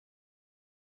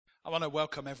I want to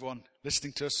welcome everyone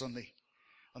listening to us on the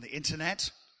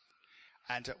internet.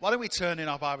 And why don't we turn in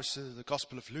our Bibles to the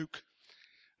Gospel of Luke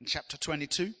in chapter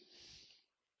 22. I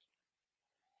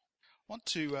want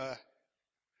to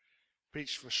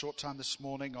preach for a short time this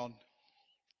morning on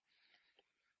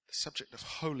the subject of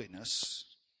holiness.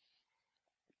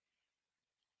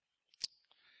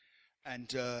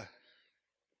 And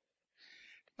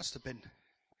must have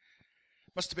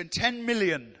been 10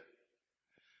 million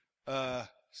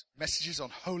messages on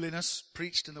holiness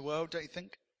preached in the world, don't you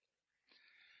think?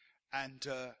 And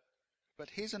but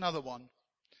here's another one.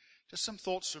 Just some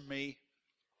thoughts from me.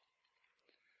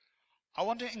 I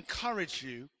want to encourage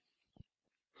you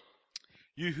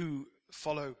who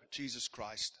follow Jesus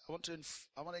Christ. I want to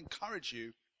encourage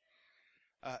you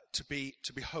to be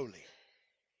holy.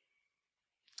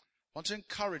 I want to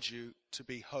encourage you to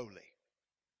be holy.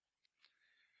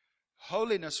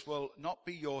 Holiness will not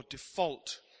be your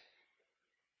default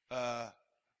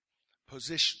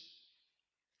position.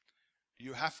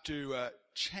 You have to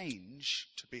change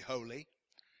to be holy,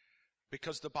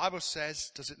 because the Bible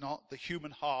says, does it not, the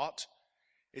human heart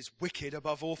is wicked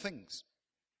above all things.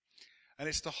 And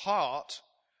it's the heart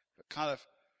that kind of,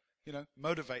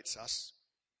 motivates us.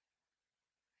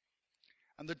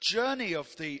 And the journey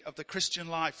of the Christian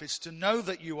life is to know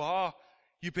that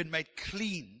you've been made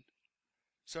clean.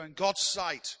 So in God's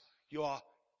sight, you are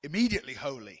immediately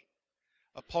holy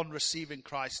upon receiving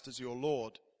Christ as your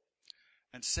Lord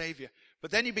and Savior.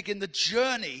 But then you begin the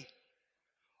journey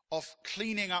of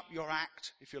cleaning up your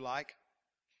act, if you like,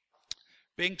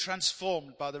 being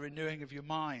transformed by the renewing of your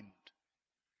mind.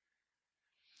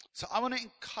 So I want to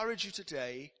encourage you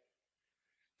today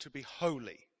to be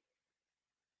holy.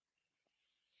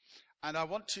 And I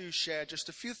want to share just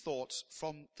a few thoughts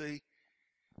from the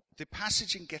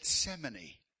passage in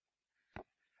Gethsemane.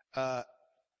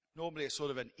 Normally a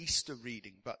sort of an Easter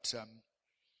reading, but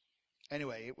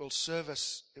anyway, it will serve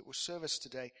us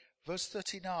today. Verse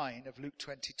 39 of Luke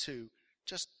 22,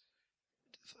 just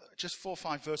 4 or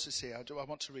 5 verses here. I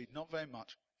want to read, not very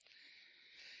much.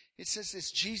 It says this: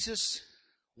 Jesus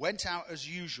went out as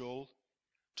usual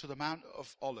to the Mount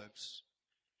of Olives,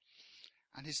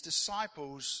 and his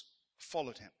disciples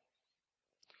followed him.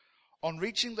 On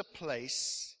reaching the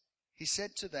place, he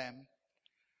said to them,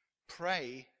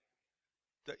 "Pray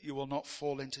that you will not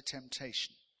fall into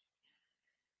temptation."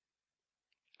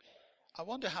 I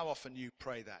wonder how often you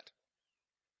pray that.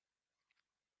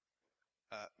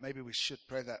 Maybe we should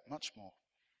pray that much more.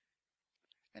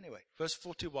 Anyway, verse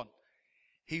 41.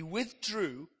 He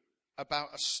withdrew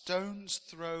about a stone's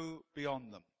throw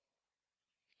beyond them,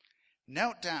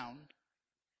 knelt down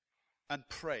and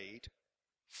prayed,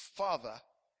 "Father,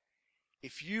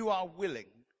 if you are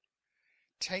willing,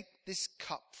 take this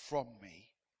cup from me.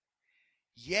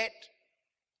 Yet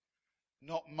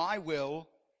not my will,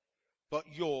 but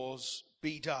yours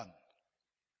be done."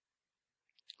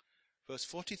 Verse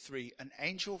 43, an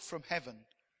angel from heaven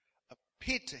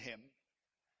appeared to him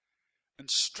and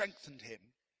strengthened him.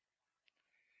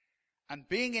 And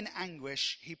being in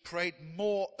anguish, he prayed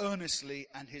more earnestly,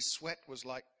 and his sweat was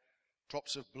like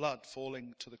drops of blood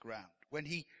falling to the ground. When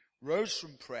he rose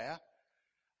from prayer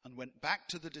and went back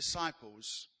to the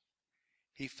disciples,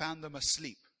 he found them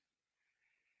asleep,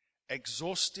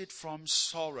 exhausted from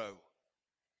sorrow.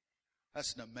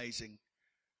 That's an amazing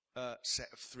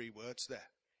set of 3 words there.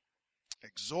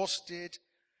 Exhausted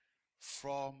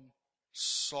from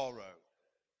sorrow.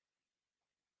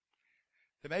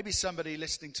 There may be somebody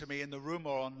listening to me in the room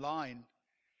or online,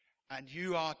 and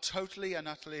you are totally and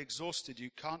utterly exhausted. You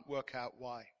can't work out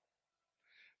why.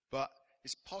 But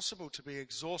it's possible to be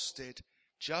exhausted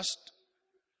just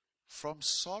from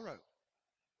sorrow.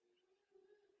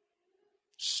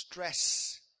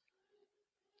 Stress.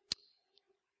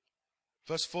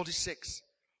 Verse 46.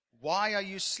 Why are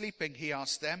you sleeping? He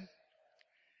asked them.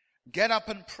 Get up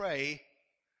and pray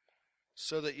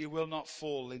so that you will not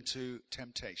fall into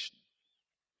temptation.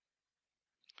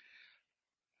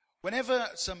 Whenever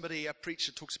a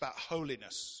preacher talks about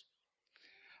holiness,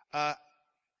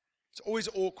 it's always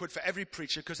awkward for every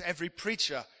preacher, because every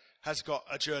preacher has got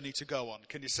a journey to go on.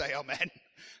 Can you say amen?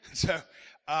 So,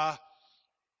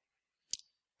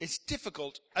 it's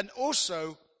difficult. And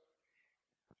also,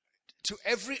 to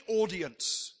every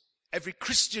audience, every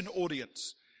Christian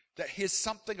audience that hears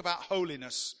something about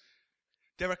holiness,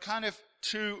 there are kind of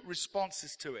 2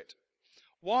 responses to it.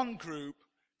 One group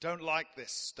don't like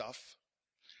this stuff,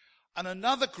 and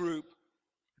another group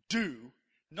do,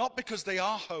 not because they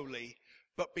are holy,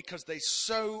 but because they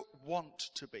so want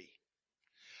to be.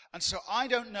 And so I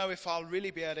don't know if I'll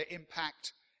really be able to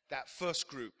impact that first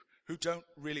group, who don't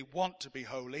really want to be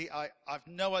holy. I've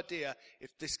no idea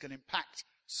if this can impact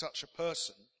such a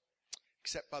person,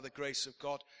 except by the grace of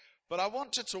God. But I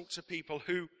want to talk to people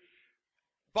who,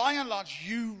 by and large,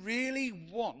 you really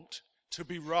want to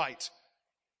be right.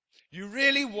 You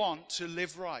really want to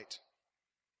live right.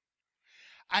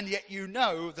 And yet you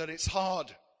know that it's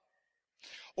hard.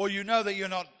 Or you know that you're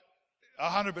not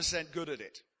 100% good at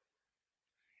it.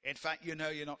 In fact, you know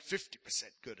you're not 50%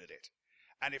 good at it.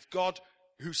 And if God,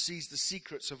 who sees the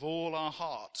secrets of all our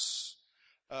hearts,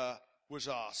 was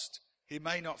asked, he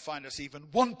may not find us even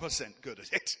 1% good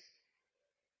at it.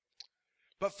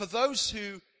 But for those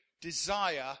who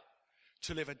desire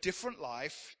to live a different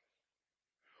life,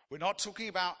 we're not talking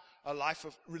about a life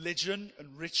of religion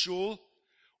and ritual.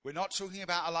 We're not talking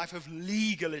about a life of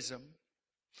legalism,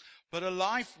 but a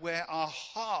life where our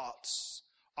hearts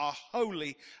are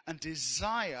holy and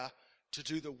desire to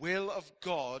do the will of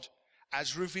God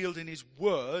as revealed in his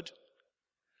word.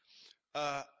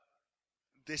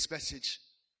 This message,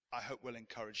 I hope, will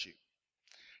encourage you.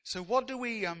 So what do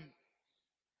we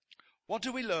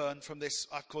learn from this?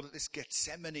 I've called it this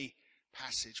Gethsemane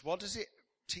passage. What does it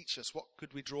teach us? What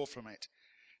could we draw from it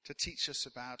to teach us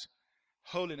about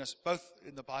holiness, both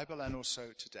in the Bible and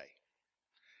also today?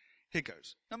 Here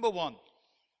goes. Number one,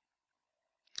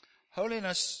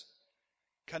 holiness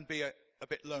can be a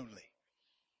bit lonely.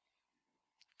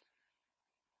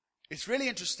 It's really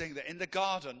interesting that in the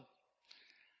garden,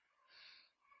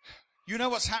 you know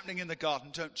what's happening in the garden,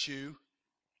 don't you?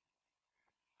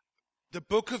 The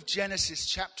book of Genesis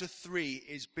chapter 3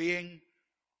 is being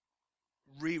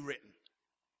rewritten.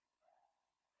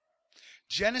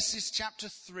 Genesis chapter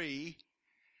 3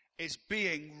 is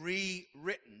being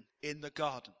rewritten in the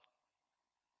garden.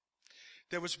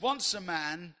 There was once a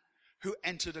man who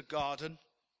entered a garden.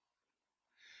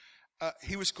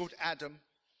 He was called Adam.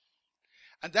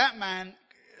 And that man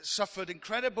suffered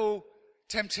incredible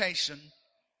temptation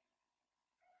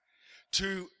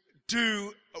to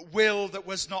do a will that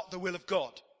was not the will of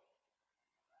God.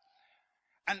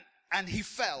 And he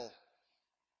fell.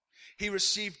 He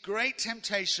received great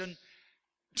temptation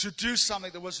to do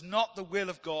something that was not the will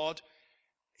of God.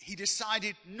 He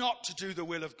decided not to do the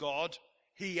will of God.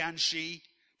 He and she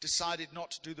decided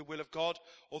not to do the will of God.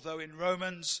 Although in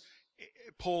Romans,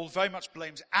 Paul very much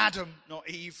blames Adam, not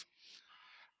Eve.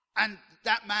 And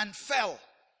that man fell.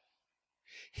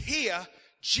 Here,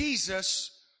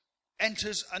 Jesus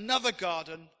enters another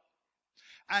garden.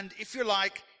 And if you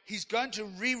like, he's going to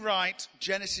rewrite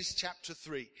Genesis chapter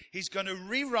 3. He's going to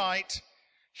rewrite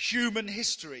human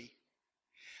history.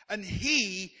 And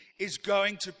he is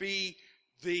going to be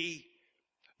the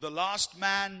last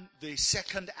man, the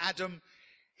second Adam.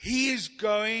 He is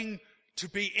going to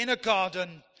be in a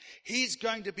garden. He's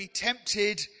going to be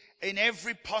tempted in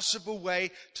every possible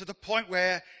way to the point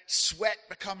where sweat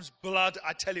becomes blood.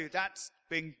 I tell you, that's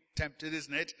being tempted,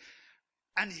 isn't it?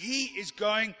 And he is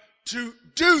going to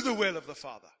do the will of the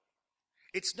Father.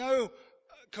 It's no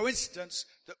coincidence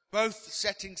that both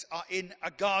settings are in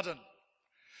a garden.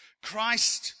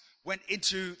 Christ went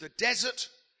into the desert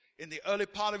in the early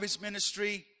part of his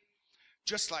ministry,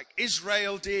 just like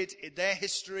Israel did in their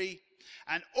history.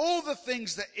 And all the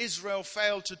things that Israel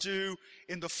failed to do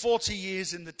in the 40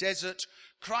 years in the desert,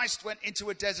 Christ went into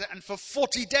a desert, and for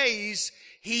 40 days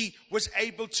he was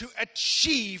able to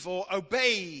achieve or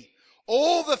obey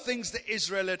all the things that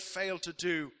Israel had failed to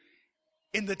do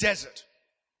in the desert.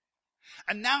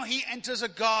 And now he enters a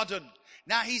garden.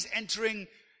 Now he's entering,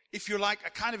 if you like, a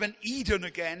kind of an Eden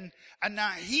again. And now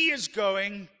he is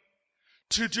going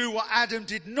to do what Adam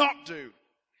did not do.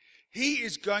 He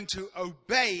is going to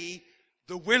obey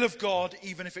the will of God,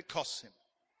 even if it costs him.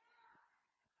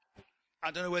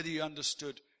 I don't know whether you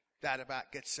understood that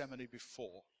about Gethsemane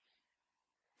before.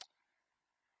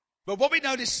 But what we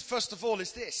notice, first of all,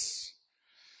 is this: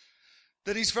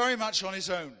 that he's very much on his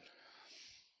own.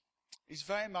 He's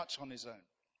very much on his own.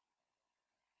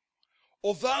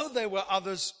 Although there were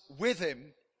others with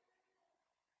him,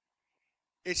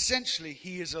 essentially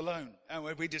he is alone. And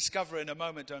we discover in a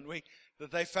moment, don't we,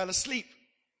 that they fell asleep.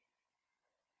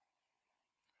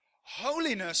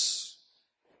 Holiness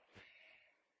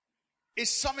is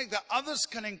something that others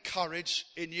can encourage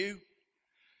in you,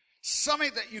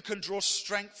 something that you can draw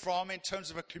strength from in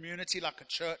terms of a community like a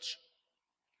church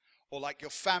or like your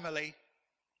family.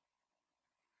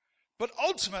 But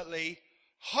ultimately,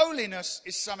 holiness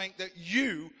is something that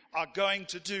you are going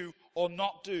to do or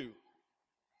not do,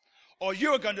 or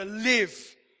you are going to live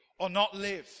or not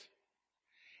live.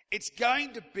 It's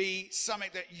going to be something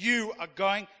that you are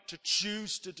going to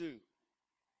choose to do.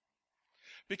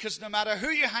 Because no matter who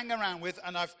you hang around with,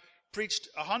 and I've preached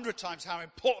 100 times how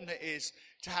important it is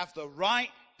to have the right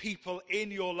people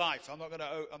in your life. I'm not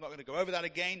going to go over that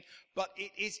again, but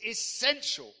it is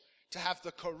essential to have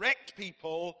the correct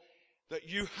people that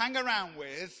you hang around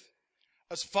with,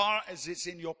 as far as it's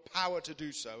in your power to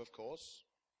do so, of course.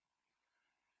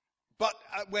 But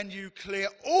when you clear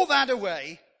all that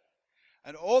away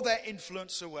and all their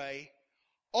influence away,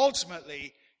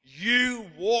 ultimately you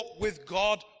walk with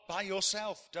God by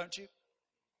yourself, don't you?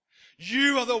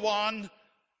 You are the one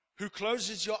who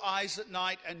closes your eyes at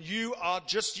night, and you are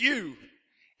just you.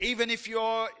 Even if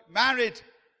you're married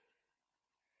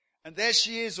and there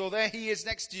she is or there he is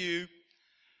next to you,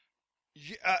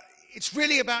 it's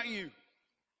really about you.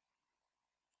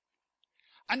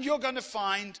 And you're going to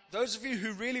find, those of you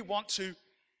who really want to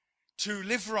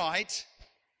live right,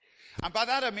 and by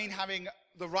that I mean having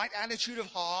the right attitude of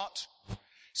heart,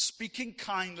 speaking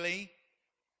kindly,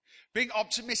 being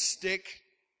optimistic,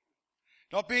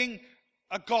 not being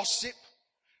a gossip,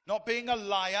 not being a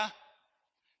liar,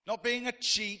 not being a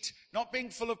cheat, not being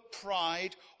full of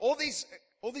pride, all these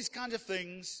kinds of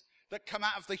things that come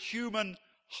out of the human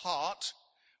heart.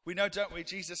 We know, don't we?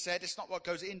 Jesus said it's not what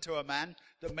goes into a man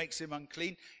that makes him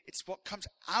unclean. It's what comes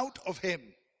out of him.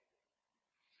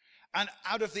 And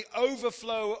out of the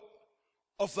overflow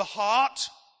of the heart,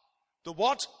 the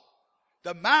what?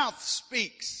 The mouth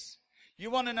speaks.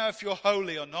 You want to know if you're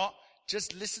holy or not?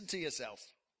 Just listen to yourself.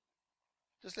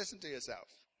 Just listen to yourself.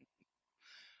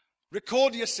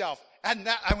 Record yourself. And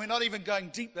we're not even going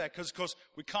deep there because, of course,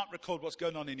 we can't record what's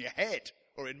going on in your head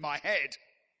or in my head.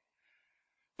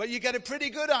 But you get a pretty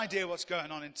good idea what's going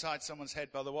on inside someone's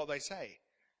head by what they say,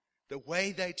 the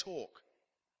way they talk.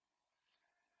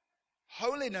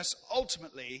 Holiness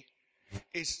ultimately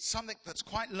is something that's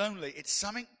quite lonely. It's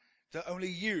something that only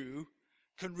you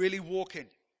can really walk in.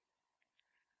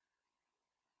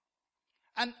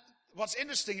 And what's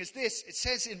interesting is this. It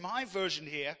says in my version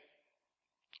here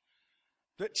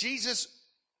that Jesus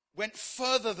went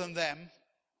further than them.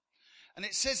 And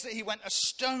it says that he went a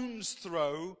stone's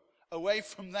throw away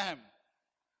from them.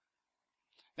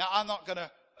 Now, I'm not going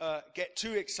to get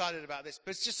too excited about this,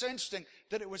 but it's just so interesting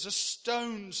that it was a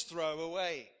stone's throw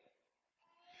away.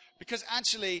 Because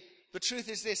actually, the truth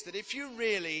is this, that if you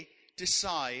really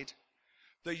decide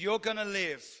that you're going to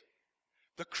live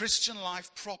the Christian life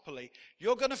properly,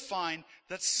 you're going to find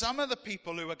that some of the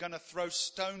people who are going to throw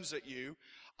stones at you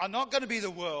are not going to be the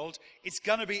world. It's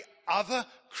going to be other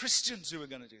Christians who are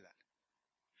going to do that.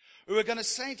 Who are going to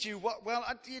say to you, well,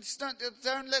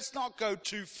 let's not go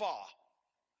too far.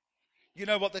 You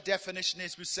know what the definition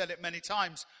is, we've said it many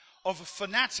times, of a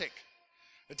fanatic.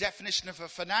 The definition of a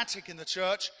fanatic in the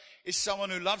church is someone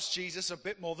who loves Jesus a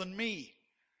bit more than me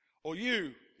or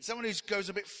you. Someone who goes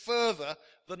a bit further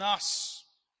than us.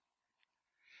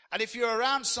 And if you're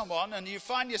around someone and you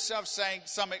find yourself saying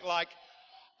something like,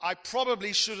 I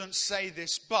probably shouldn't say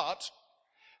this, but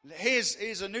here's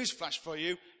a newsflash for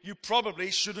you. You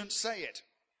probably shouldn't say it.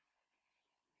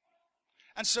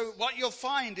 And so what you'll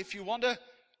find if you want to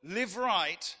live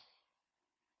right,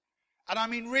 and I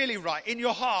mean really right, in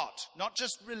your heart, not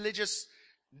just religious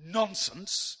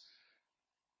nonsense,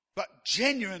 but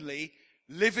genuinely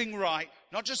living right,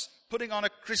 not just putting on a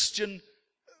Christian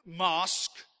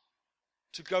mask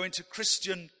to go into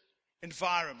Christian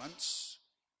environments,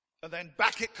 and then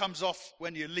back it comes off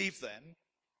when you leave them.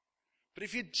 But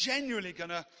if you're genuinely going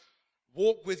to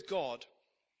walk with God,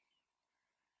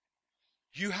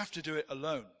 you have to do it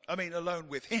alone. I mean, alone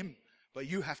with him, but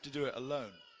you have to do it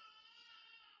alone.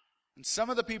 And some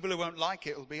of the people who won't like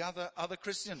it will be other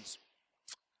Christians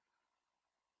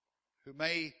who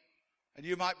may, and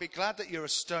you might be glad that you're a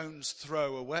stone's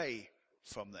throw away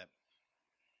from them.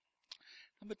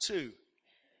 Number 2,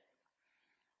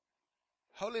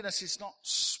 holiness is not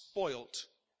spoilt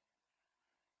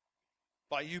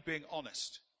by you being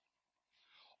honest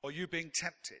or you being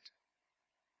tempted.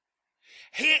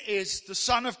 Here is the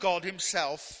Son of God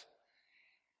himself,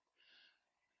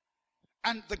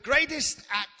 and the greatest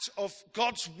act of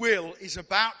God's will is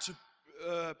about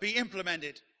to be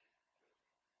implemented,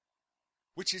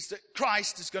 which is that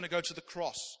Christ is going to go to the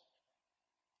cross.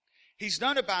 He's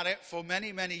known about it for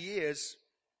many, many years.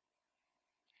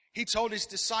 He told his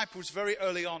disciples very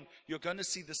early on, you're going to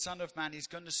see the Son of Man, he's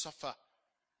going to suffer.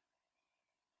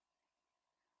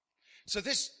 So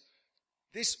this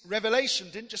revelation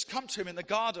didn't just come to him in the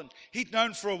garden. He'd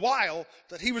known for a while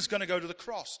that he was going to go to the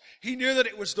cross. He knew that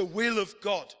it was the will of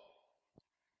God,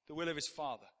 the will of his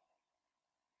Father.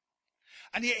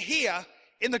 And yet here,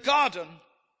 in the garden,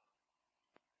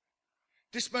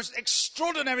 this most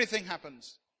extraordinary thing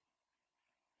happens.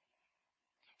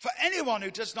 For anyone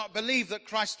who does not believe that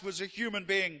Christ was a human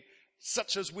being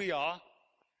such as we are,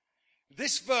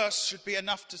 This verse should be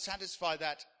enough to satisfy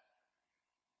that.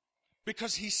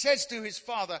 Because he says to his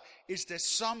Father, is there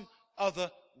some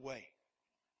other way?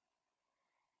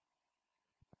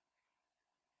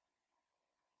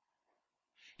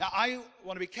 Now, I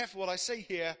want to be careful what I say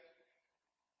here.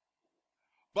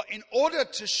 But in order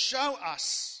to show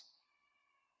us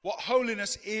what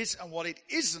holiness is and what it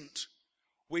isn't,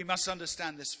 we must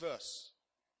understand this verse.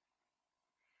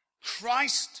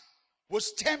 Christ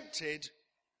was tempted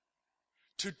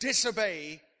to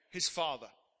disobey his Father.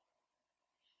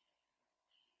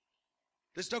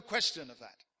 There's no question of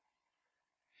that.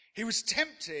 He was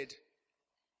tempted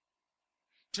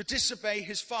to disobey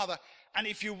his Father. And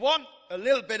if you want a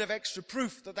little bit of extra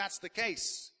proof that that's the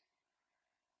case,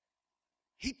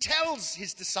 he tells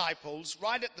his disciples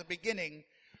right at the beginning,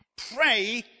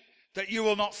 pray that you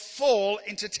will not fall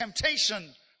into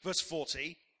temptation, verse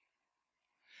 40.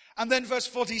 And then verse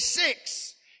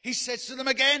 46, he says to them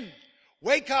again,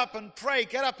 wake up and pray,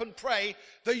 get up and pray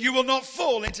that you will not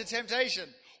fall into temptation.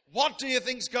 What do you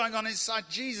think's going on inside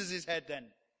Jesus' head then?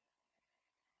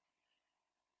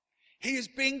 He is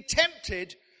being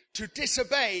tempted to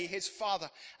disobey his Father.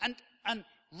 And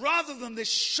rather than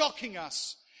this shocking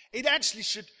us, it actually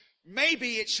should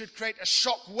create a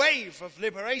shock wave of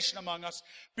liberation among us,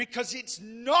 because it's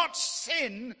not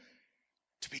sin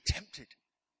to be tempted.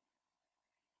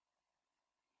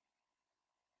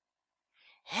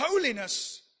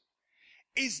 Holiness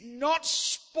is not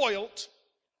spoilt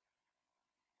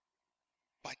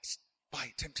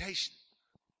by temptation.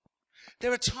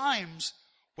 There are times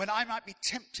when I might be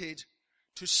tempted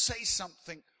to say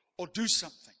something or do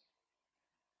something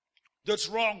that's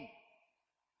wrong.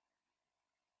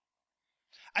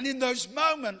 And in those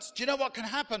moments, do you know what can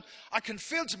happen? I can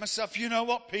feel to myself, you know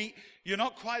what, Pete? You're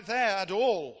not quite there at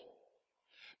all.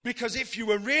 Because if you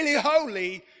were really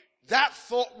holy, that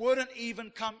thought wouldn't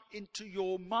even come into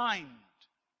your mind.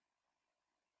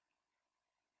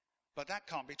 But that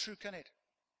can't be true, can it?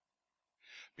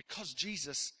 Because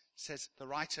Jesus, says the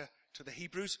writer to the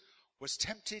Hebrews, was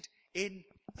tempted in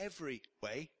every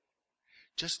way,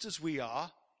 just as we are,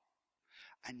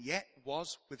 and yet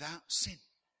was without sin.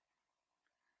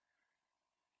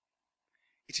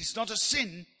 It is not a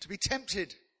sin to be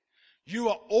tempted. You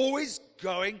are always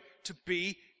going to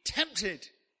be tempted.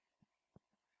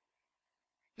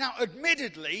 Now,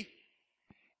 admittedly,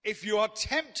 if you are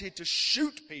tempted to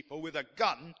shoot people with a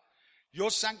gun, your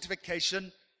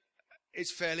sanctification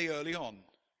is fairly early on.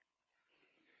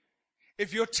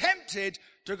 If you're tempted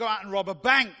to go out and rob a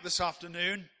bank this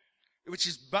afternoon, which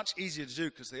is much easier to do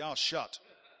because they are shut.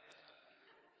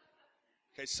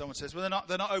 In case someone says, well,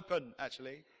 they're not open,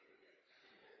 actually.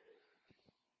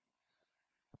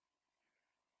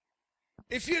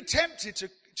 If you're tempted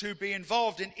to be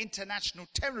involved in international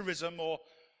terrorism or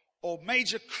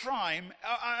major crime,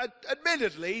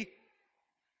 admittedly,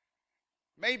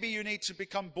 maybe you need to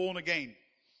become born again.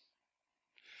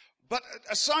 But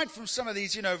aside from some of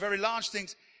these, very large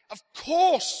things, of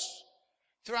course,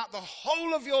 throughout the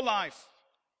whole of your life,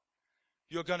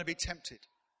 you're going to be tempted.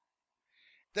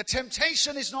 The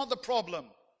temptation is not the problem.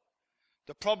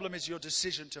 The problem is your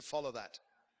decision to follow that.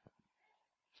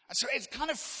 And so it's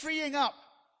kind of freeing up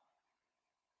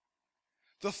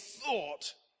the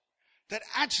thought that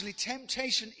actually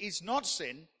temptation is not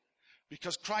sin,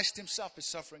 because Christ himself is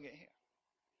suffering it here.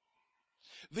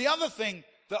 The other thing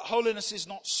that holiness is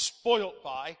not spoilt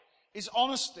by is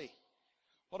honesty.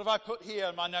 What have I put here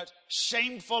in my notes?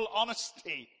 Shameful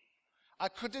honesty. I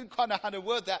couldn't quite know how to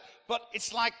word that, but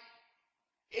it's like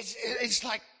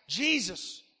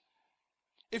Jesus.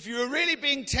 If you were really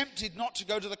being tempted not to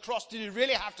go to the cross, did you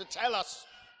really have to tell us?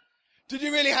 Did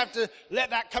you really have to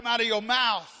let that come out of your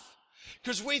mouth?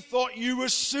 Because we thought you were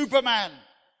Superman.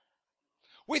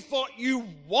 We thought you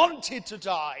wanted to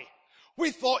die.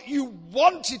 We thought you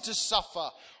wanted to suffer.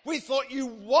 We thought you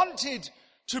wanted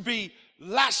to be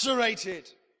lacerated.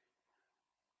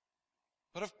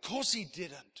 But of course he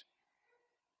didn't.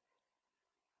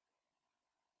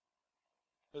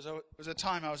 There was a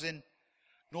time I was in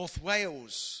North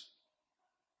Wales.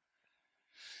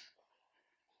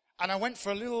 And I went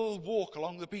for a little walk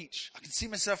along the beach. I can see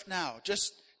myself now,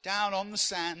 just down on the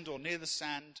sand or near the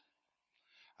sand.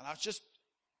 And I was just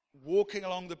walking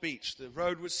along the beach. The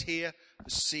road was here.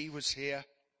 The sea was here.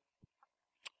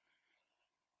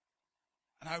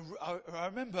 And I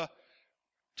remember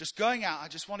just going out. I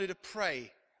just wanted to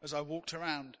pray as I walked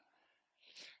around.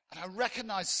 And I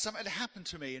recognized something had happened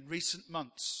to me in recent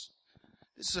months.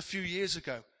 This is a few years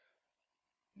ago.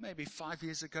 Maybe 5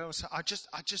 years ago or so.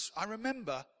 I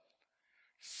remember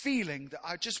feeling that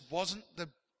I just wasn't the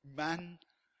man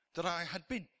that I had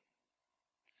been.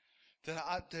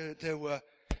 there were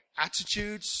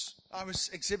attitudes I was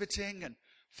exhibiting and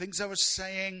things I was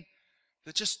saying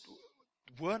that just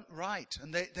weren't right.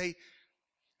 And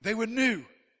they were new,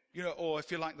 or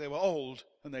if you like, they were old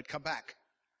and they'd come back.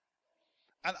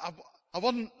 And I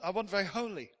wasn't very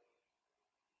holy.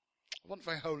 I wasn't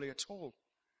very holy at all.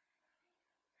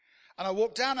 And I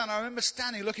walked down and I remember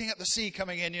standing looking at the sea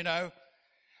coming in, and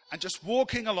just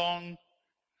walking along,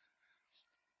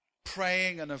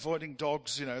 praying and avoiding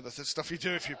dogs, the stuff you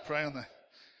do if you pray on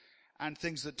and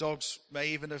things that dogs may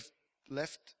even have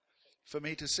left for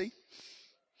me to see.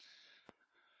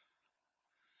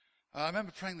 I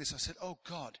remember praying this. I said, oh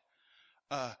God,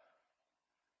 I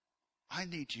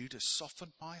need you to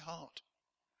soften my heart.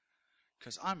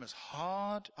 Because I'm as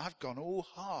hard, I've gone all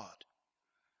hard.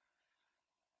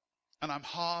 And I'm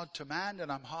hard to man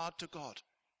and I'm hard to God.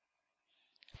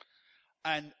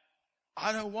 And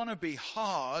I don't want to be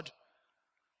hard.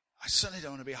 I certainly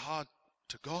don't want to be hard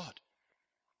to God.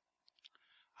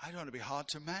 I don't want to be hard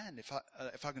to man if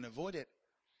I can avoid it.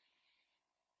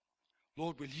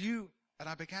 Lord, will you? And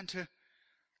I began to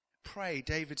pray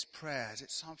David's prayers.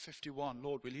 It's Psalm 51.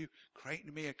 Lord, will you create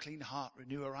in me a clean heart,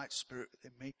 renew a right spirit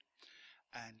within me,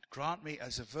 and grant me,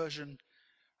 as a version,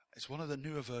 it's one of the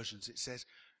newer versions, it says,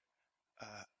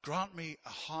 grant me a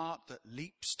heart that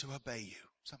leaps to obey you.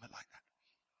 Something like that.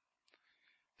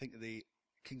 I think the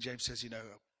King James says,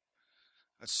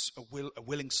 a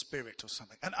willing spirit or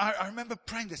something. And I remember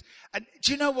praying this. And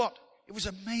do you know what? It was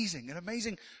amazing, an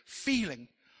amazing feeling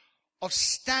of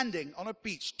standing on a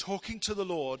beach talking to the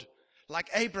Lord like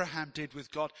Abraham did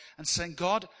with God and saying,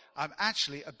 God, I'm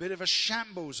actually a bit of a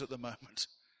shambles at the moment.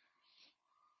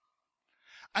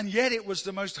 And yet it was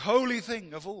the most holy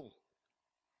thing of all.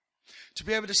 To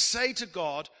be able to say to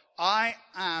God, I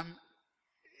am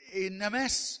in a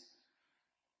mess.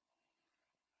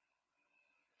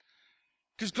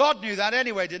 Because God knew that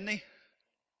anyway, didn't he?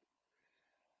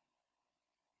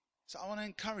 So I want to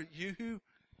encourage you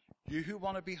who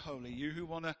want to be holy, you who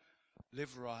want to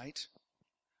live right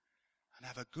and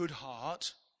have a good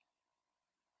heart.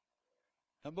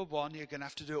 Number one, you're going to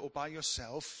have to do it all by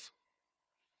yourself.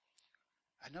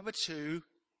 And number two,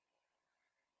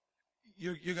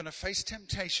 you're going to face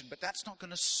temptation, but that's not going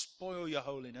to spoil your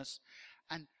holiness.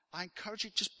 And I encourage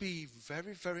you to just be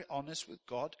very, very honest with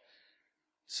God.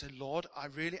 Say, Lord,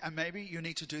 and maybe you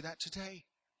need to do that today.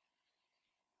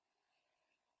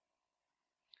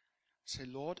 Say,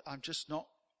 Lord, I'm just not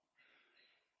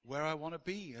where I want to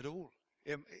be at all.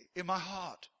 In my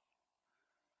heart.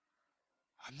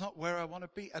 I'm not where I want to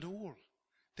be at all.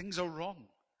 Things are wrong.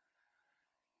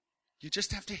 You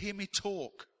just have to hear me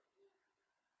talk.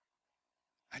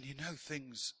 And you know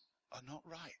things are not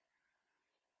right.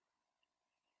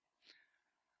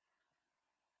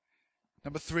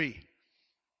 Number 3.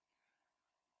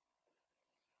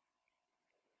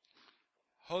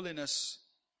 Holiness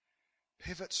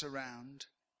pivots around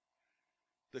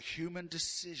the human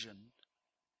decision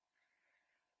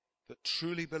that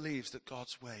truly believes that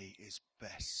God's way is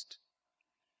best.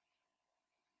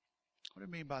 What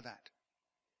do I mean by that?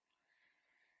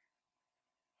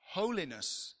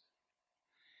 Holiness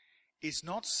is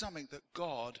not something that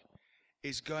God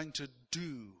is going to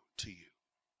do to you.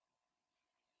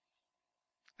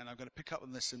 And I'm going to pick up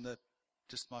on this in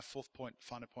just my fourth point,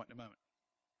 final point in a moment.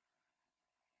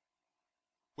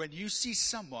 When you see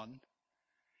someone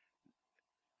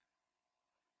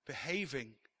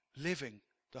behaving, living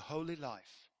the holy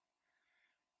life,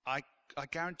 I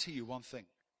guarantee you one thing.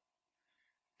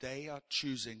 They are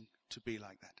choosing to be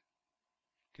like that.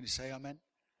 Can you say amen?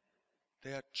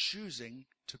 They are choosing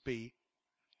to be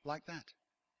like that.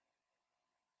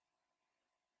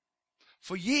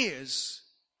 For years,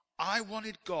 I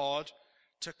wanted God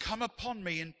to come upon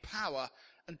me in power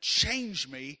and change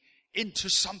me into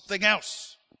something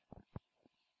else.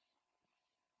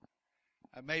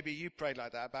 And maybe you prayed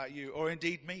like that about you, or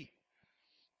indeed me.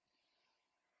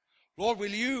 Lord,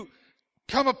 will you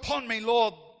come upon me,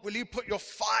 Lord? Will you put your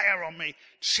fire on me?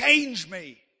 Change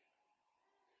me.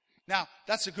 Now,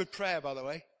 that's a good prayer, by the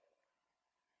way.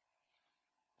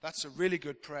 That's a really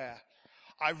good prayer.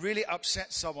 I really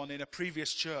upset someone in a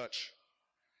previous church.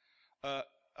 I'm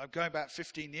going back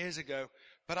 15 years ago.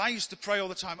 But I used to pray all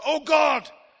the time, oh God,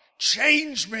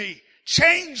 change me,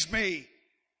 change me.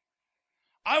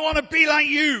 I want to be like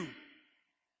you.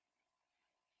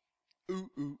 Ooh,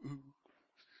 ooh, ooh.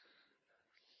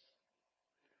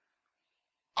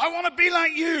 I want to be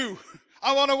like you.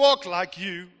 I want to walk like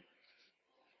you.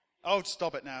 Oh,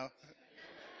 stop it now.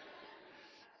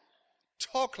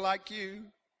 Talk like you.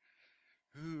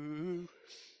 Ooh.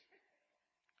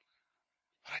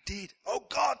 But I did. Oh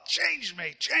God, change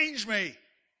me, change me.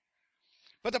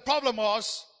 But the problem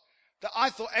was that I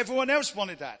thought everyone else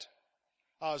wanted that.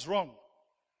 I was wrong.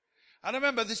 I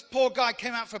remember this poor guy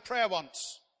came out for prayer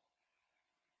once.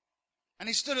 And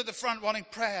he stood at the front wanting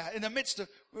prayer in the midst of,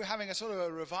 we were having a sort of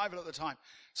a revival at the time.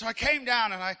 So I came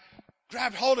down and I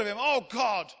grabbed hold of him. Oh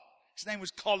God. His name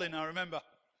was Colin, I remember.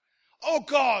 Oh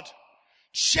God,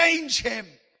 change him.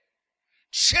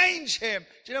 Change him.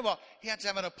 Do you know what? He had to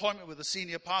have an appointment with the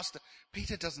senior pastor.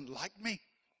 Peter doesn't like me.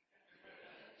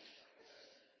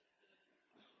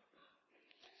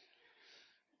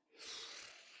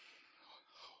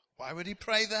 Why would he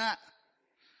pray that?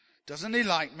 Doesn't he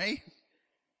like me?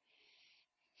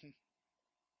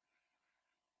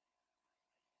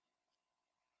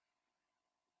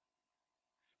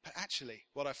 But actually,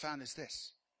 what I found is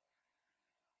this.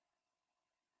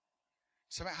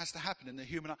 Something has to happen in the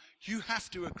human life. You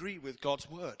have to agree with God's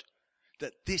word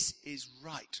that this is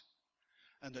right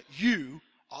and that you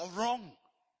are wrong.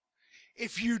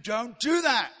 If you don't do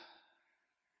that,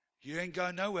 you ain't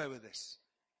going nowhere with this.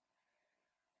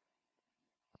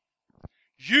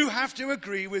 You have to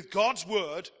agree with God's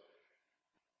word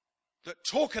that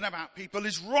talking about people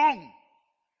is wrong.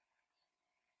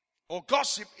 Or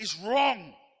gossip is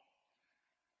wrong.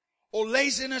 Or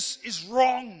laziness is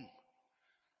wrong.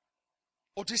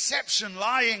 Or deception,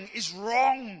 lying is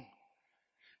wrong.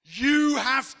 You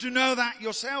have to know that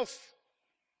yourself.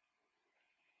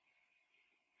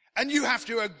 And you have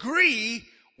to agree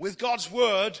with God's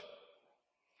word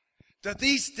that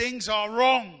these things are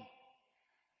wrong.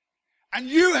 And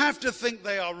you have to think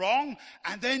they are wrong,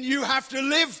 and then you have to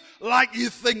live like you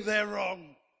think they're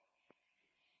wrong.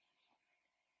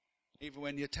 Even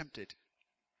when you're tempted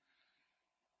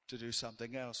to do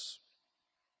something else.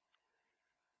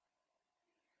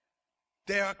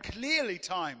 There are clearly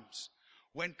times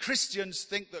when Christians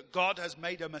think that God has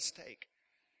made a mistake.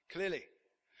 Clearly.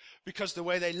 Because the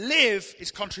way they live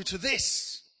is contrary to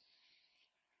this.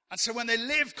 And so when they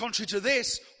live contrary to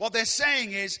this, what they're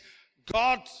saying is,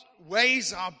 God's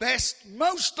ways are best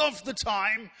most of the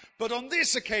time, but on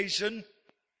this occasion,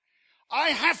 I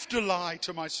have to lie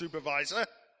to my supervisor.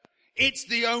 It's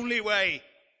the only way.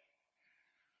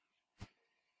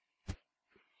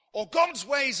 Or God's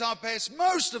ways are best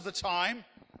most of the time,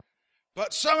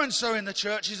 but so-and-so in the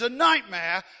church is a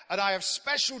nightmare, and I have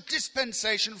special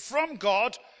dispensation from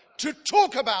God to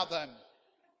talk about them.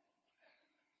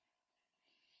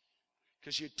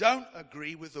 Because you don't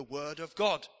agree with the word of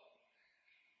God.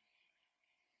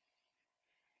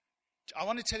 I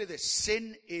want to tell you this.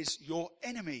 Sin is your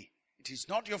enemy. It is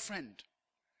not your friend.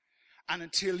 And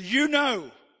until you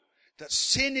know that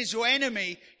sin is your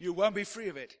enemy, you won't be free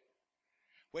of it.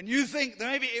 When you think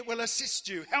that maybe it will assist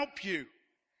you, help you,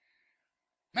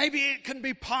 maybe it can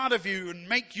be part of you and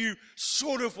make you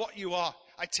sort of what you are.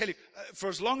 I tell you, for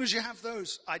as long as you have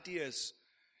those ideas,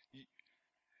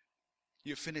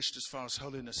 you're finished as far as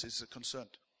holiness is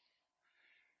concerned.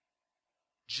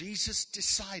 Jesus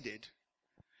decided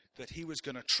that he was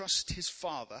going to trust his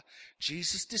Father.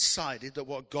 Jesus decided that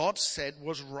what God said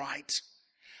was right.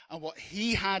 And what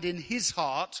he had in his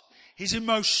heart, his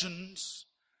emotions,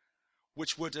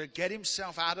 which were to get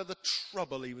himself out of the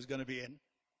trouble he was going to be in.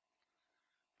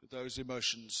 But those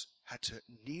emotions had to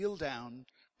kneel down,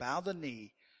 bow the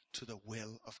knee to the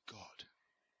will of God.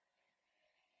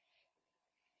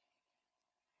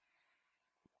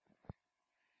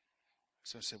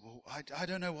 So I said, well, I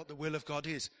don't know what the will of God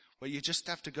is. Well, you just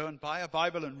have to go and buy a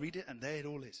Bible and read it, and there it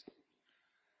all is.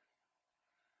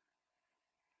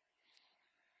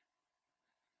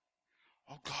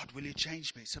 Oh God, will you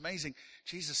change me? It's amazing.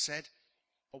 Jesus said,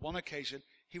 on one occasion,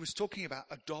 he was talking about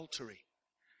adultery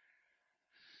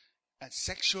and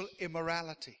sexual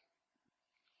immorality.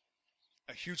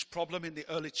 A huge problem in the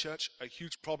early church, a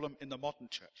huge problem in the modern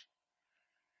church.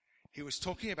 He was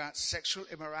talking about sexual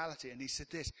immorality, and he said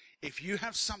this: if you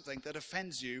have something that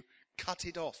offends you, cut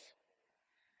it off.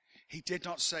 He did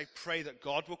not say pray that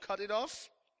God will cut it off.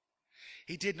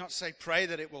 He did not say pray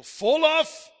that it will fall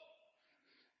off.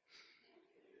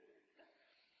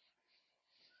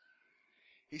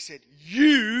 He said,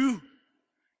 you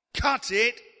cut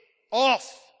it off.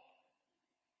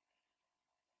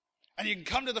 And you can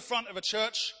come to the front of a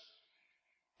church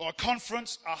or a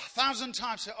conference 1,000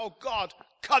 times and say, oh God,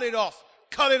 cut it off.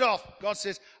 Cut it off. God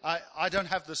says, I don't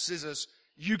have the scissors.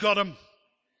 You got them.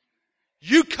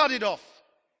 You cut it off.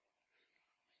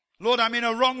 Lord, I'm in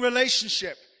a wrong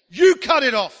relationship. You cut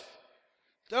it off.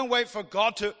 Don't wait for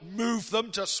God to move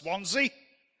them to Swansea.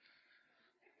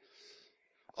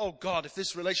 Oh God, if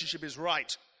this relationship is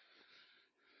right.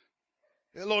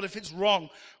 Lord, if it's wrong,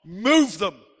 move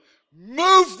them.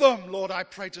 Move them, Lord, I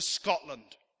pray, to Scotland.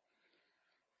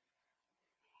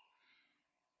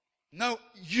 No,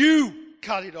 you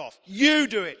cut it off. You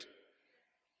do it.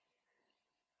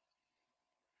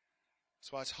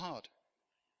 That's why it's hard.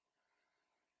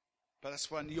 But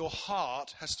that's when your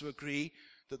heart has to agree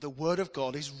that the word of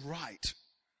God is right.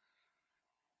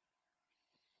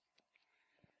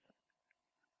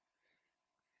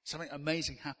 Something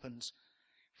amazing happens.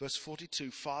 Verse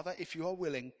 42, Father, if you are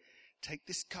willing, take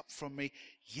this cup from me,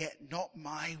 yet not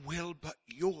my will, but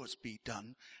yours be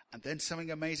done. And then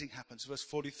something amazing happens. Verse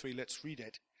 43, let's read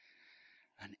it.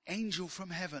 An angel from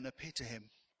heaven appeared to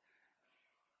him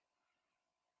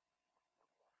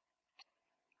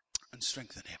and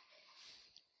strengthened him.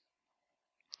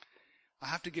 I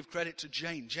have to give credit to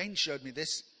Jane. Jane showed me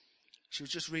this. She was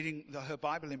just reading her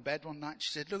Bible in bed one night.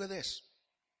 She said, look at this.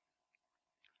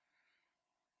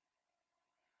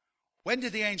 When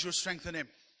did the angel strengthen him?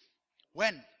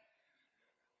 When?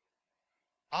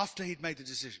 After he'd made the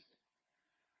decision.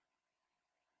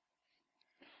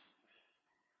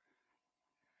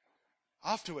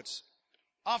 Afterwards.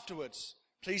 Afterwards.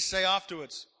 Please say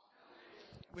afterwards.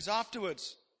 It was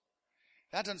afterwards.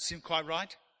 That doesn't seem quite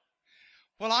right.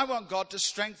 Well, I want God to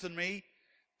strengthen me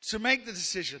to make the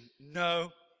decision.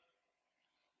 No,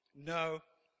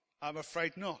 I'm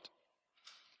afraid not.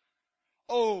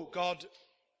 Oh, God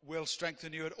will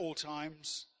strengthen you at all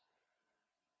times.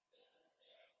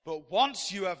 But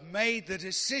once you have made the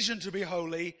decision to be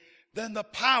holy, then the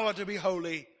power to be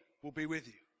holy will be with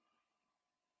you.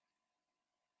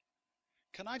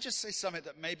 Can I just say something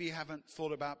that maybe you haven't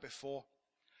thought about before?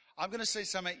 I'm going to say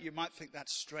something you might think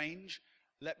that's strange.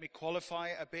 Let me qualify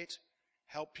it a bit,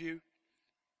 help you.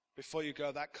 Before you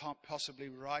go, that can't possibly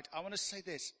be right. I want to say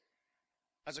this.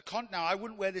 Now, I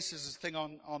wouldn't wear this as a thing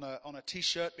on a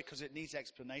t-shirt because it needs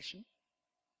explanation.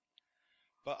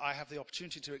 But I have the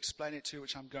opportunity to explain it to you,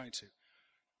 which I'm going to.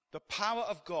 The power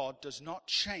of God does not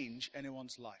change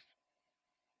anyone's life.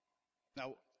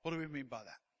 Now, what do we mean by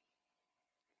that?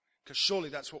 Because surely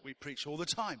that's what we preach all the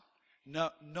time. No,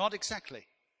 not exactly.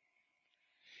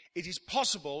 It is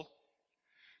possible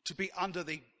to be under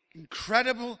the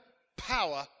incredible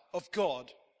power of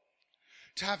God,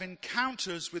 to have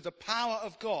encounters with the power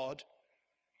of God,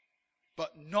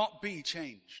 but not be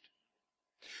changed.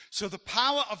 So the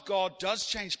power of God does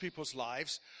change people's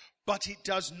lives, but it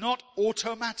does not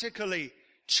automatically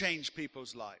change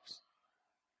people's lives.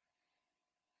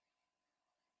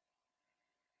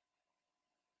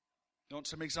 You want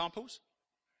some examples?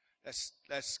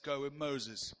 Let's go with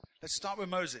Moses. Let's start with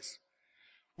Moses.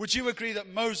 Would you agree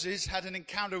that Moses had an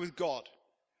encounter with God?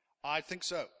 I think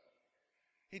so.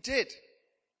 He did.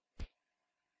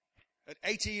 At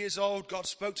 80 years old, God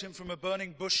spoke to him from a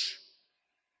burning bush.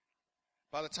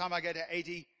 By the time I get to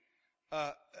 80,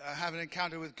 I have an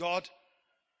encounter with God.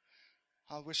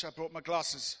 I wish I brought my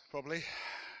glasses, probably.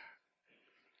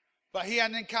 But he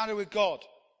had an encounter with God.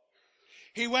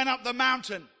 He went up the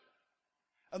mountain,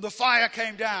 and the fire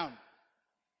came down.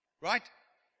 Right?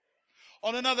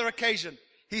 On another occasion,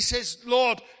 he says,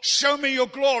 Lord, show me your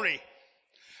glory.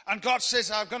 And God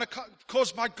says, I'm going to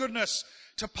cause my goodness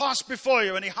to pass before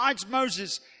you. And he hides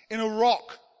Moses in a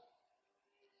rock.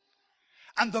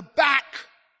 And the back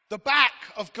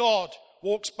of God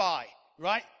walks by,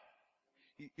 right?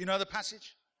 You know the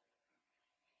passage?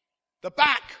 The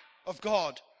back of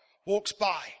God walks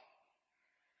by.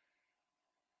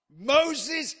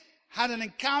 Moses had an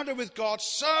encounter with God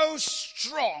so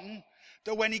strong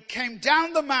that when he came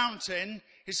down the mountain,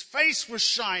 his face was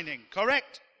shining,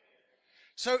 correct?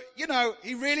 So,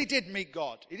 he really did meet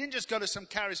God. He didn't just go to some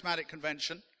charismatic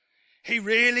convention. He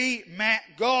really met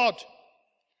God.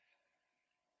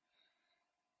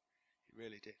 He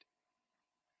really did.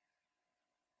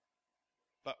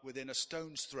 But within a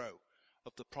stone's throw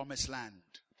of the promised land,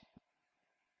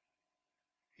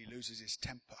 he loses his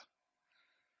temper.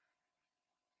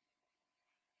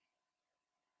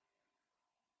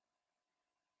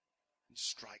 And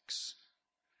strikes.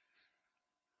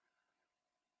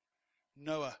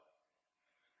 Noah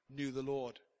knew the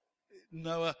Lord.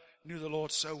 Noah knew the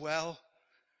Lord so well,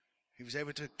 he was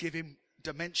able to give him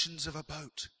dimensions of a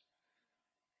boat.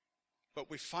 But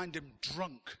we find him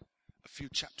drunk a few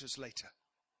chapters later.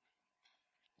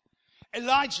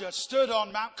 Elijah stood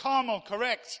on Mount Carmel,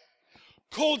 correct?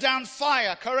 Called down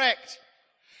fire, correct?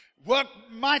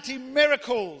 Worked mighty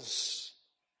miracles.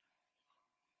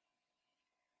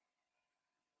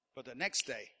 But the next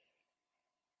day,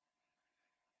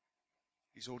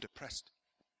 he's all depressed.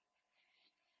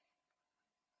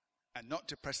 And not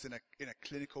depressed in a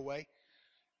clinical way.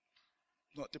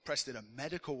 Not depressed in a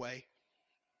medical way.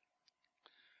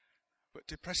 But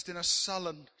depressed in a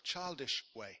sullen, childish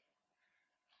way.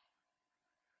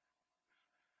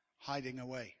 Hiding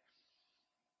away.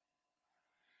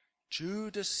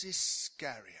 Judas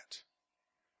Iscariot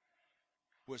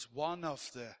was one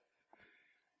of the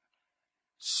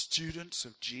students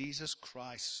of Jesus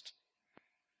Christ.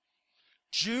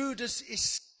 Judas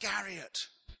Iscariot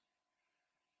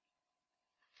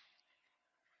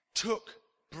took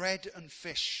bread and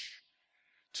fish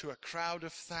to a crowd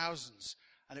of thousands,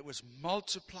 and it was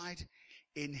multiplied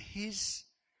in his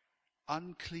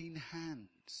unclean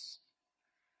hands.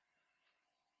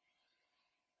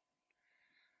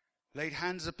 Laid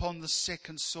hands upon the sick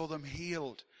and saw them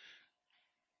healed.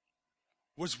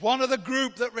 Was one of the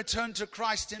group that returned to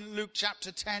Christ in Luke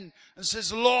chapter 10 and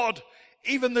says, Lord,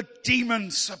 even the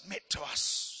demons submit to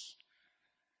us.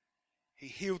 He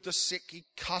healed the sick. He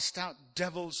cast out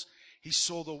devils. He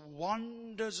saw the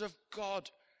wonders of God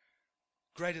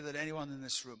greater than anyone in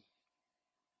this room.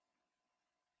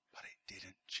 But it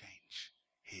didn't change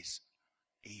his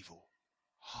evil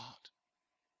heart.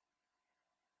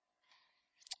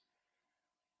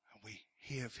 And we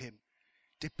hear of him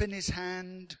dipping his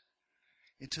hand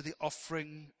into the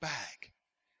offering bag.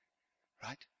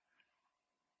 Right?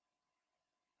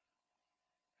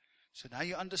 So now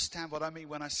you understand what I mean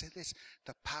when I say this.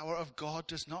 The power of God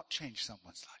does not change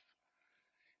someone's life.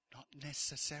 Not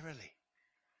necessarily.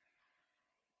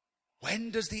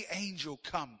 When does the angel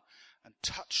come and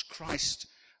touch Christ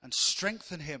and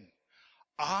strengthen him?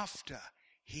 After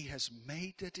he has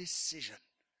made the decision,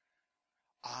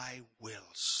 I will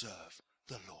serve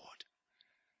the Lord.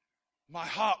 My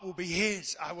heart will be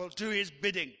his. I will do his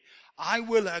bidding. I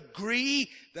will agree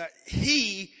that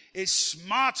he is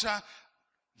smarter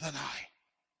than I.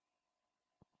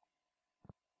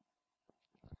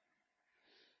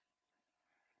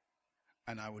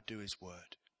 And I will do his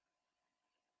word.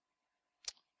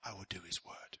 I will do his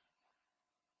word.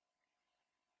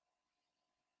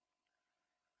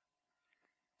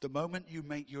 The moment you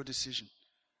make your decision.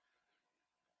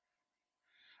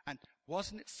 And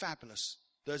wasn't it fabulous,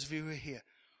 those of you who are here,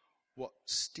 what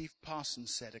Steve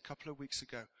Parsons said a couple of weeks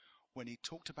ago when he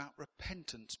talked about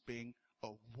repentance being a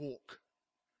walk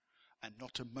and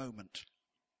not a moment.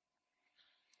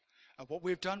 And what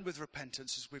we've done with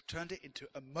repentance is we've turned it into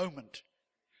a moment.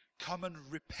 Come and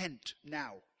repent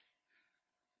now.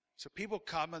 So people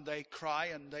come and they cry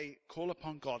and they call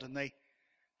upon God and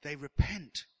they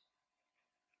repent.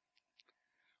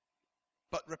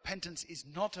 But repentance is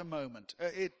not a moment.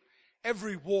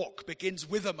 Every walk begins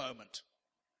with a moment.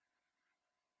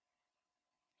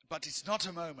 But it's not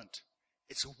a moment.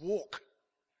 It's a walk.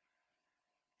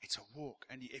 It's a walk.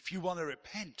 And if you want to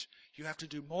repent, you have to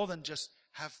do more than just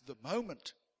have the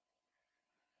moment.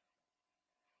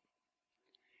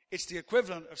 It's the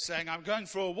equivalent of saying, I'm going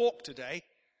for a walk today,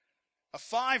 a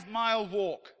 5-mile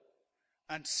walk,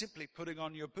 and simply putting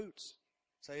on your boots.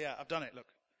 Say, yeah, I've done it, look.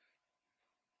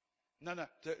 No,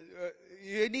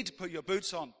 you need to put your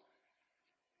boots on.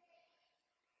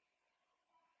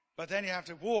 But then you have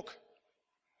to walk.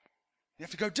 You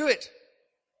have to go do it.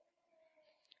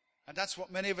 And that's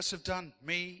what many of us have done.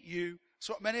 Me, you. That's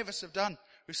what many of us have done.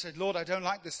 We've said, Lord, I don't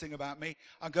like this thing about me.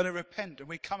 I'm going to repent. And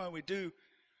we come and we do.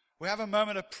 We have a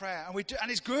moment of prayer. And we do.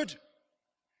 And it's good.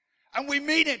 And we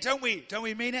mean it, don't we? Don't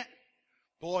we mean it?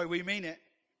 Boy, we mean it.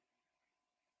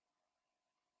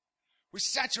 We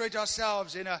saturate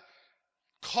ourselves in a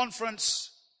conference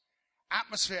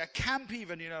atmosphere, a camp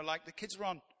even, like the kids were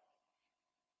on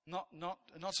not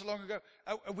so long ago.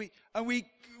 And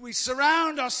we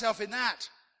surround ourselves in that.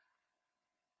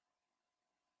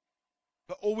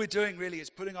 But all we're doing really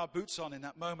is putting our boots on in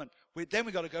that moment. Then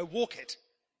we've got to go walk it.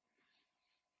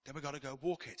 Then we've got to go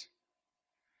walk it.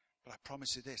 But I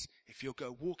promise you this, if you'll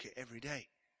go walk it every day,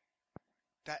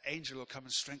 that angel will come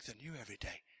and strengthen you every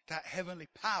day. That heavenly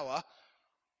power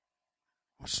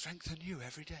will strengthen you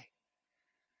every day.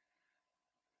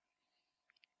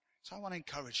 So I want to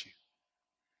encourage you.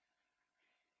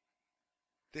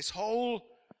 This whole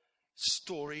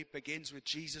story begins with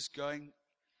Jesus going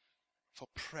for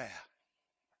prayer.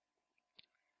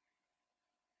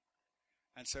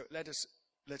 And so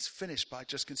let's finish by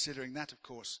just considering that, of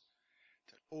course,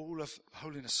 that all of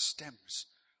holiness stems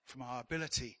from our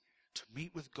ability to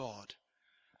meet with God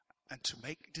and to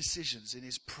make decisions in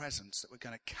his presence that we're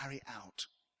going to carry out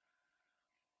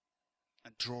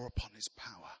and draw upon his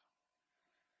power.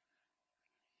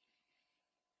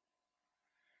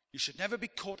 You should never be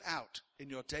caught out in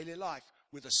your daily life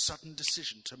with a sudden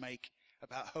decision to make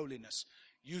about holiness.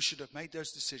 You should have made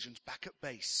those decisions back at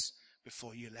base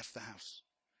before you left the house.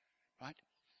 Right?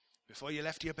 Before you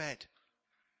left your bed.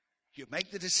 You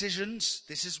make the decisions.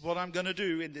 This is what I'm going to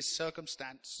do in this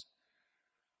circumstance.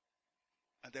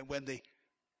 And then when the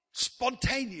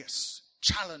spontaneous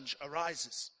challenge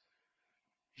arises,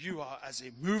 You are as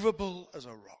immovable as a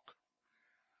rock.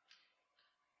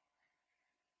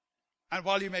 And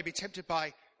while you may be tempted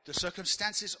by the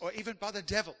circumstances or even by the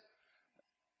devil,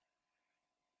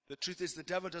 the truth is the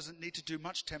devil doesn't need to do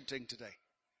much tempting today.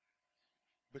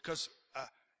 Because,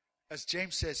 as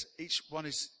James says, each one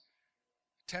is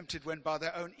tempted when by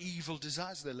their own evil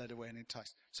desires they're led away and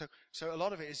enticed. So a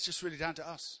lot of it is just really down to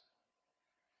us.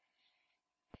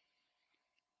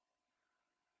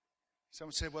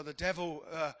 Someone said, well, the devil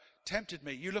tempted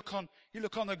me. You look on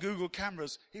the Google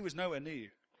cameras, he was nowhere near you.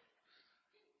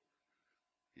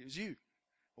 It was you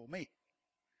or me.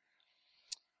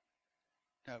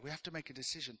 No, we have to make a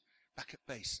decision back at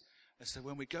base. As to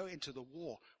when we go into the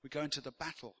war, we go into the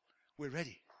battle, we're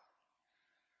ready.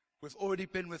 We've already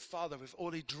been with Father. We've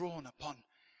already drawn upon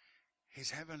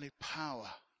his heavenly power.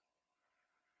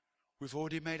 We've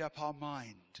already made up our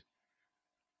mind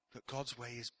that God's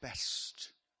way is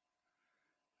best.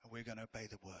 And we're going to obey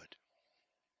the word.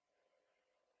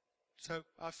 So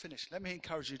I've finished. Let me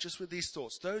encourage you just with these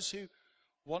thoughts. Those who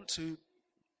want to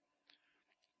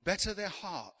better their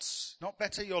hearts, not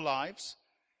better your lives,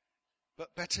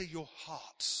 but better your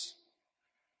hearts.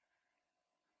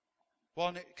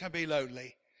 One, it can be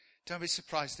lonely. Don't be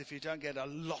surprised if you don't get a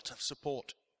lot of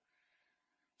support.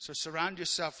 So surround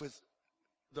yourself with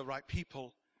the right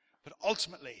people. But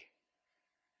ultimately,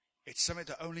 it's something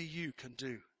that only you can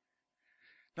do.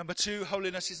 Number 2,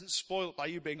 holiness isn't spoiled by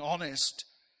you being honest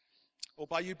or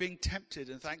by you being tempted,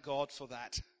 and thank God for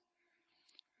that.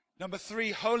 Number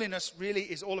 3, holiness really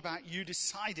is all about you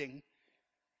deciding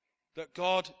that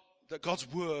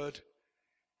God's word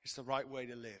is the right way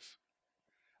to live.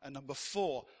 And number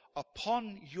 4,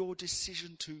 upon your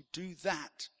decision to do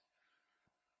that,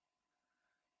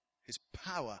 his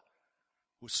power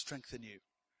will strengthen you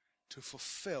to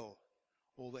fulfill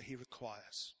all that he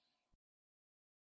requires.